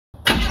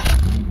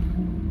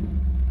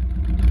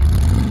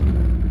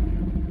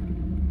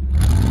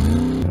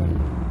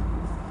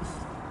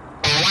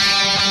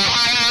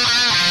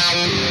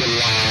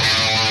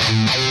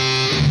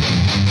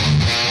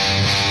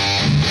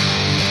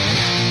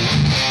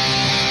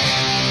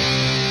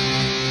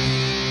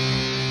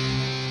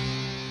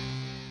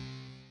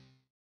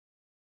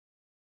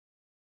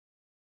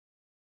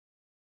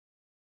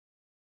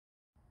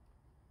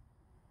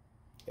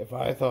if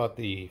I thought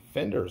the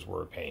fenders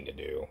were a pain to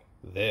do,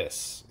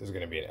 this is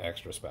going to be an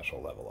extra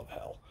special level of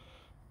hell.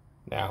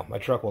 Now, my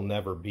truck will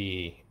never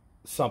be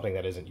something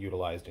that isn't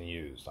utilized and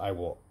used. I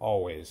will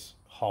always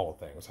haul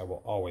things. I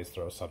will always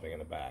throw something in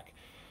the back.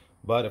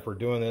 But if we're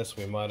doing this,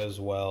 we might as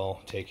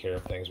well take care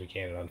of things we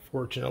can. And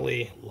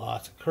unfortunately,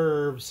 lots of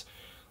curves,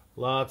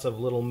 lots of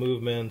little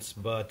movements,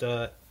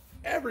 but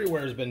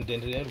everywhere's been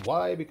dented in.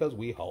 Why? Because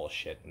we haul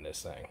shit in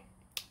this thing.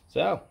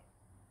 So,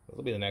 this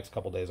will be the next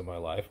couple days of my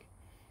life.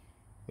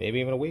 Maybe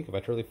even a week if I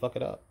truly fuck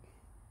it up.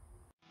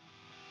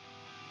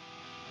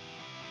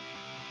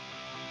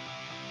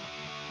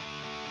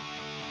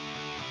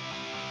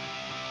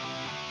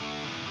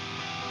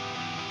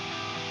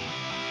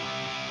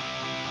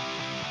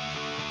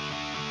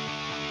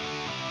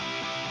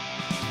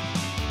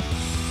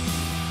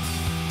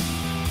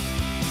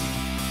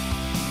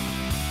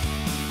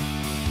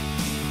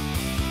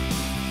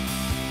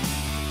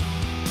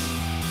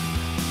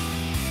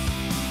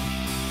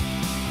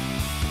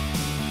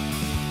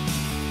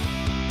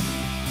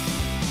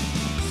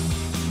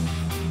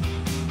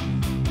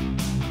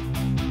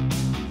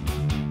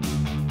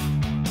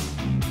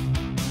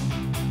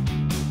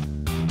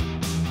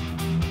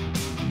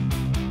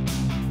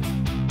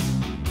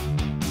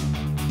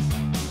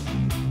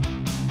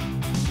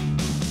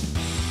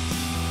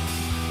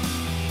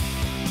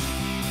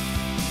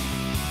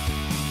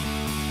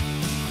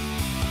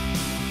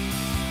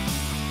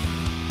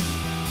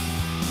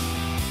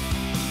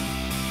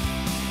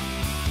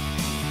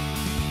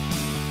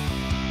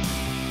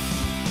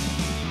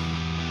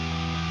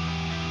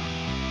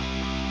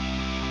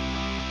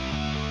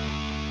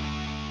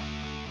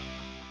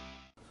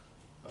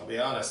 Be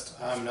honest,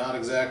 I'm not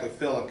exactly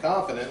feeling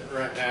confident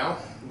right now,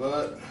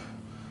 but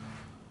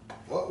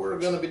what we're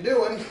going to be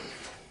doing,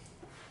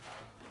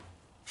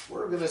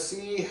 we're going to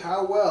see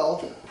how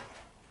well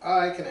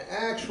I can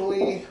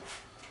actually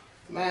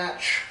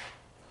match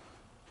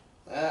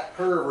that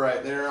curve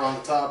right there on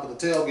the top of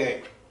the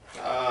tailgate.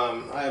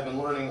 I have been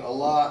learning a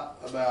lot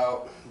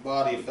about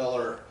body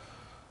filler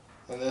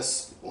in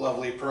this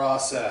lovely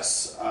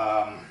process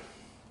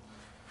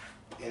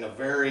in a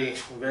very,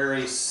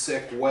 very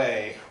sick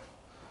way.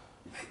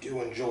 I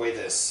do enjoy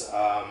this.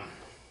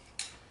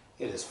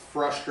 It is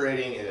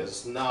frustrating, it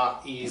is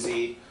not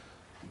easy,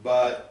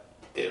 but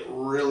it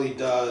really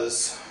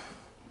does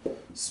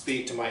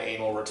speak to my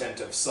anal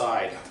retentive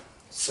side.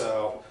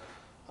 So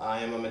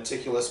I am a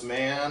meticulous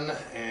man,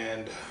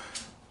 and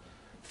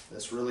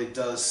this really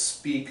does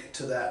speak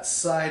to that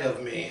side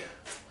of me.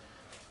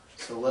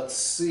 So let's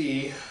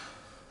see.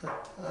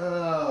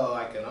 Oh,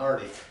 I can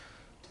already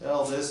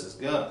tell this is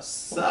gonna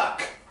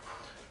suck.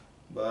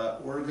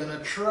 But we're going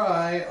to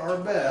try our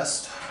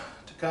best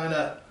to kind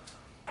of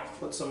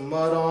put some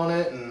mud on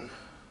it and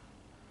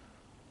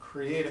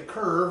create a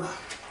curve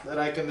that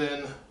I can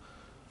then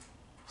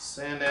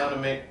sand down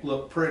and make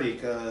look pretty,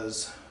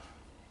 because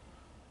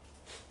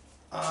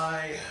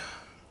I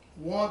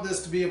want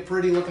this to be a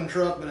pretty looking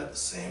truck, but at the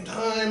same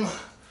time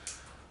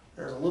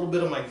there's a little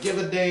bit of my give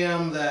a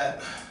damn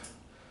that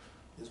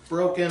is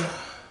broken,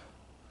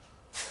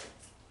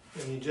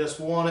 and you just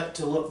want it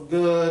to look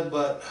good,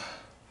 but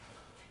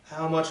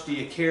how much do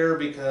you care?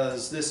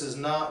 Because this is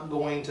not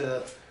going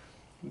to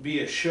be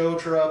a show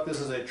truck.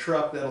 This is a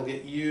truck that'll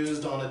get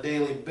used on a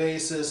daily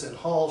basis and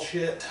haul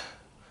shit.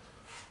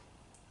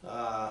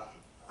 I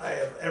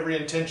have every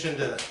intention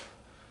to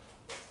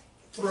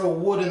throw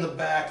wood in the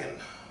back and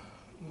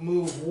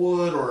move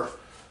wood or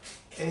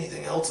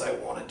anything else I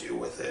want to do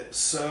with it.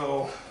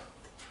 So,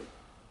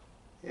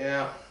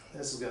 yeah,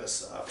 this is gonna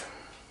suck.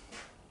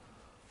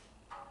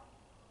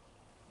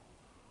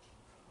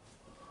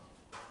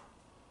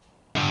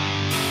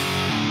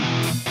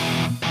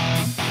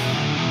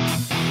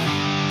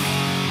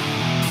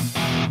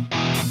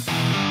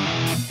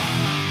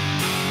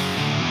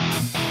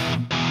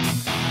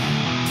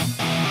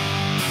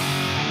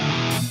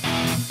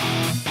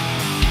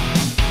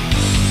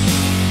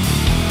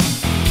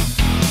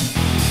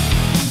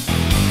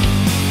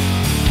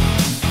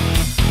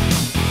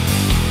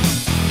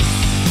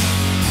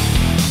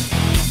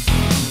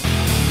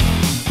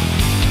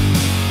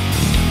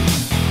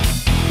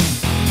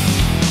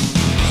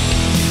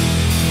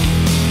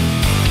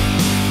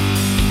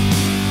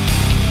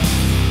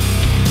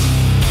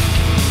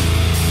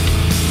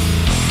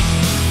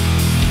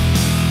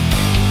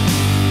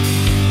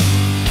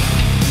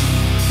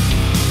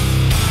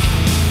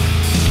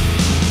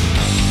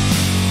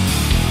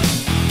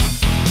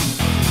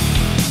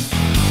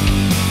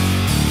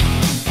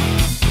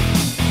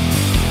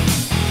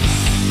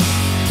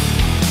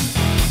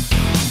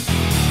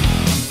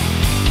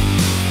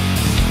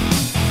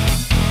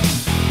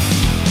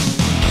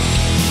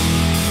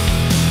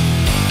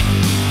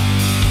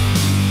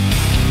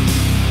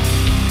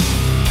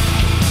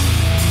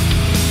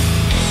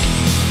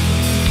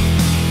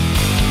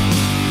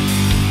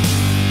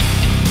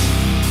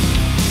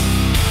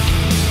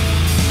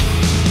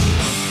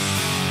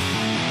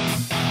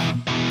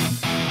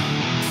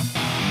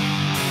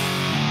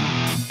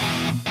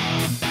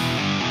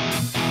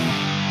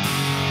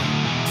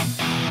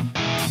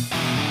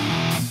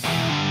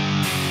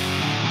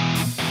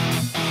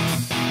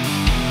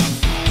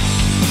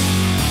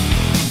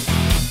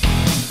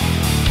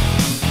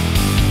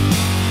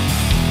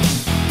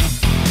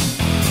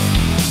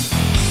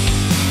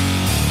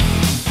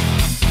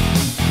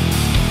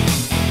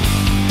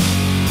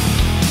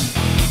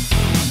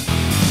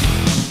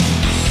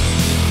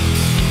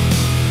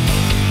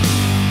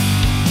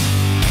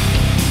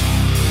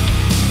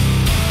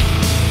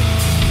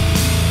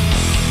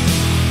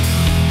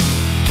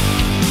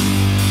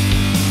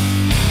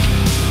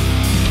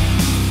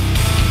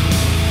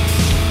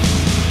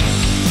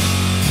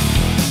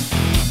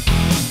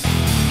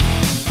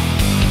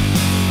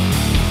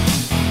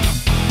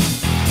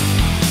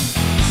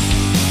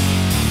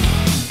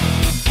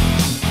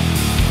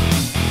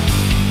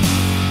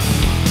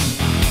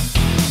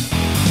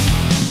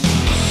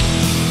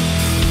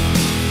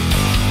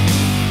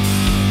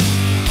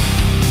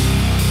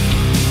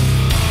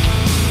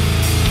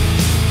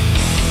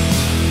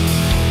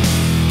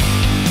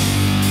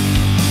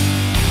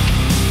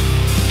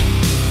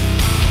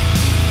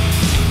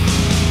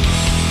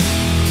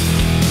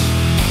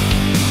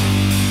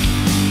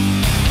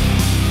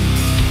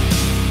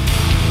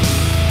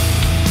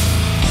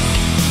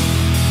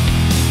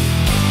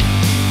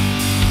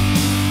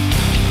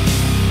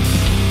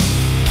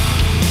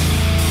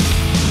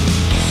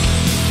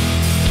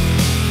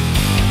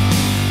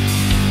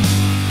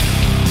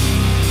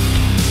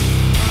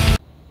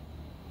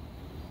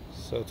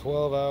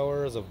 12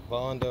 hours of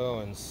Bondo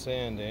and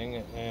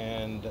sanding,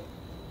 and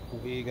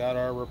we got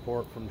our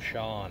report from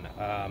Sean.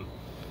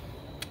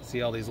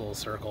 See all these little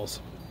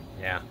circles?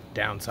 Yeah,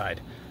 downside.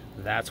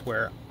 That's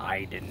where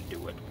I didn't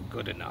do it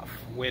good enough,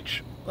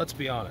 which, let's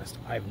be honest,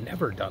 I've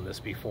never done this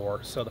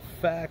before. So the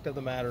fact of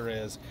the matter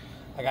is,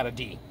 I got a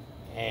D.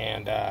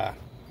 And, I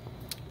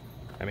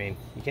mean,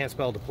 you can't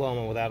spell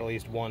diploma without at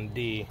least one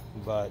D,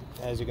 but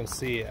as you can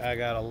see, I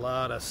got a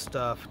lot of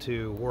stuff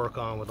to work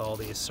on with all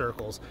these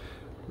circles.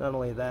 Not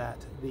only that,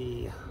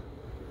 the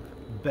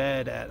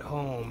bed at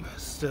home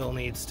still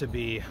needs to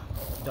be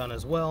done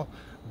as well.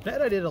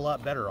 Bed I did a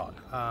lot better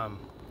on.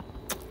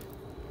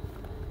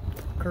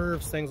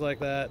 Curves, things like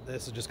that,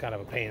 this is just kind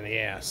of a pain in the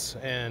ass.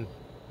 And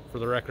for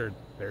the record,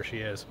 there she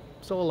is.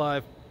 Still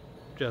alive,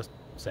 just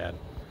sad.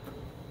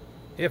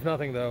 If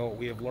nothing though,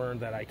 we have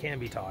learned that I can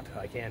be taught.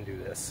 I can do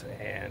this,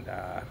 and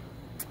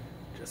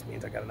just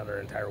means I got another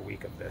entire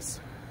week of this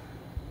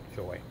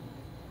joy.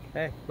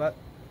 Hey, but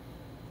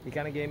he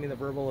kind of gave me the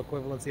verbal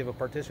equivalency of a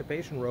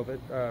participation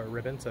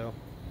ribbon, so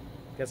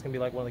I guess I can be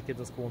like one of the kids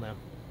in school now.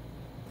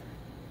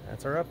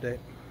 That's our update.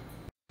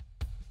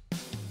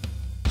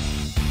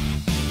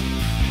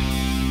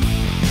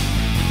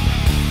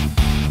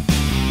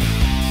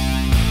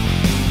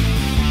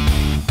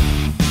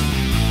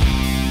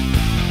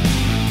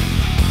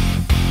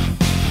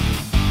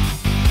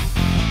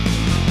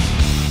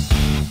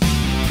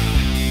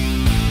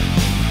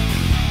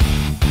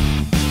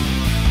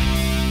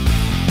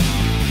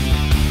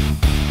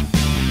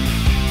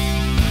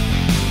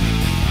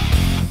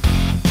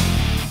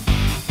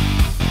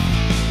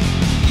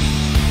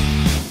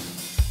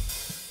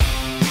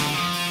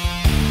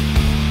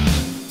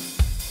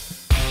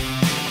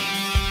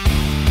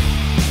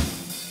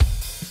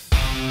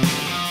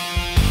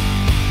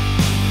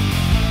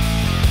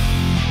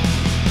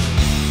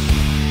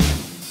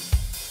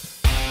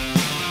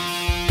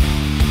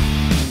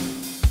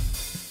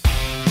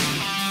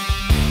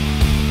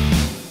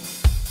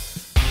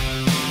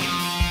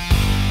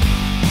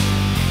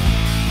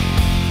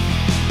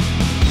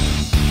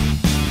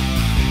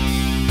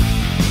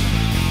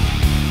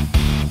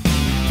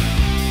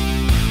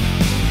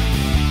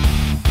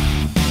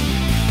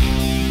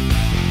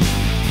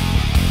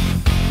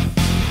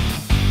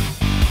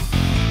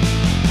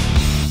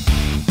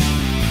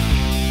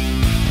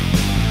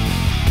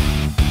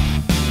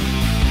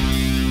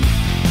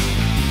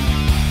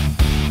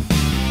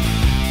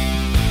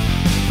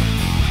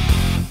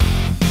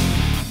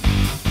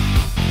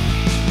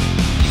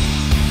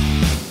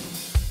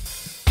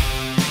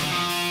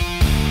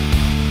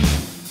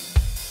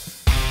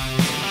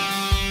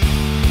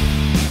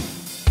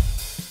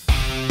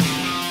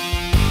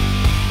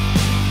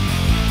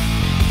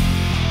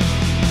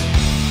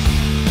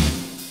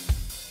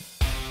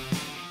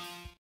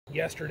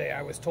 Yesterday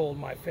I was told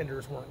my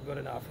fenders weren't good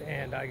enough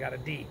and I got a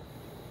D.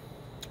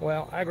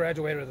 Well, I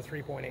graduated with a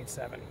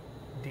 3.87.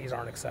 D's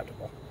aren't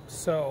acceptable.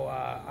 So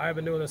I've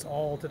been doing this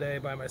all today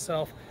by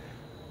myself.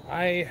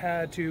 I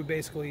had to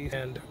basically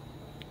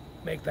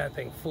make that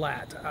thing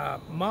flat.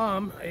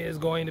 Mom is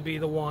going to be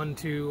the one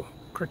to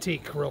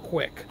critique real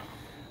quick.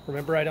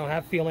 Remember, I don't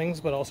have feelings,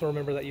 but also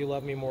remember that you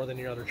love me more than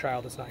your other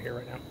child that's not here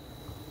right now.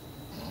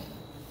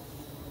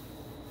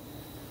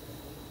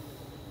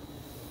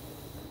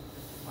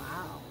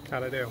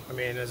 How'd I do? I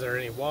mean, is there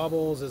any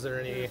wobbles? Is there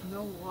any... There's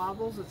no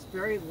wobbles. It's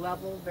very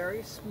level,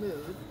 very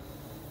smooth.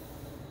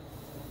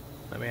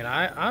 I mean,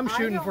 I'm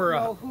shooting for a...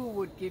 I don't know who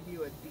would give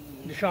you a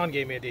D. Sean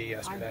gave me a D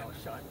yesterday. I know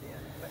Sean did,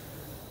 but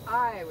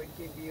I would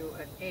give you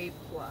an A+.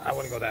 I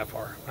wouldn't go that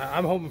far.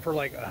 I'm hoping for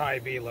like a high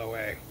B, low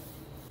A.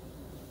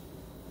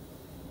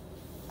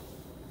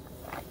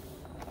 Oh,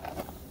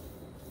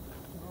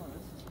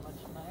 this is much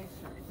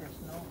nicer.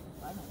 There's no...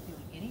 I'm not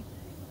doing anything.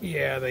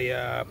 Yeah,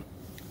 the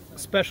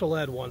special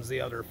ed one's the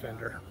other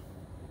fender.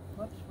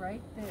 Whoops,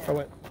 right there. Oh,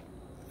 wait.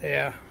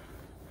 Yeah.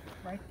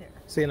 Right there.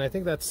 See, and I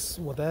think that's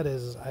what that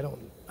is. I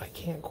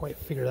can't quite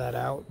figure that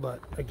out, but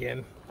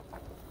again,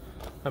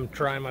 I'm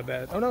trying my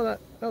best. Oh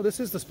no,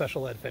 this is the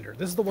special ed fender.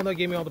 This is the one that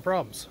gave me all the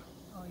problems.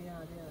 Oh yeah,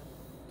 it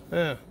is.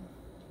 Yeah.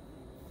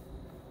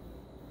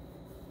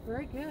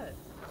 Very good.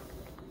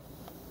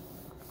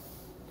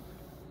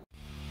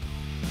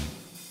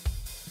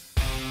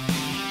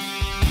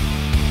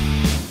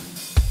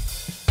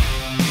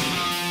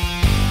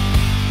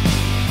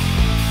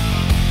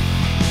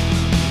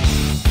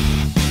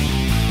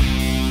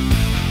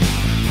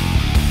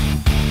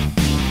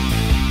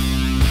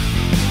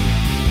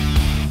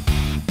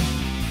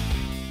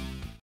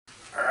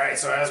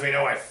 So as we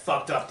know, I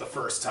fucked up the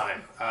first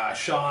time.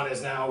 Sean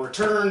is now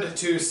returned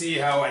to see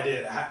how I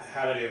did.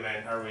 How'd I do,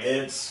 man? Are we?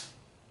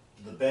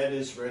 The bed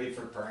is ready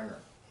for primer.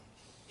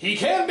 He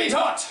can be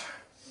taught.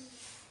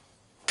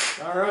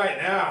 All right,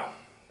 now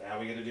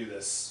we get to do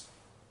this.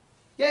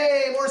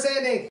 Yay, more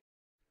sanding.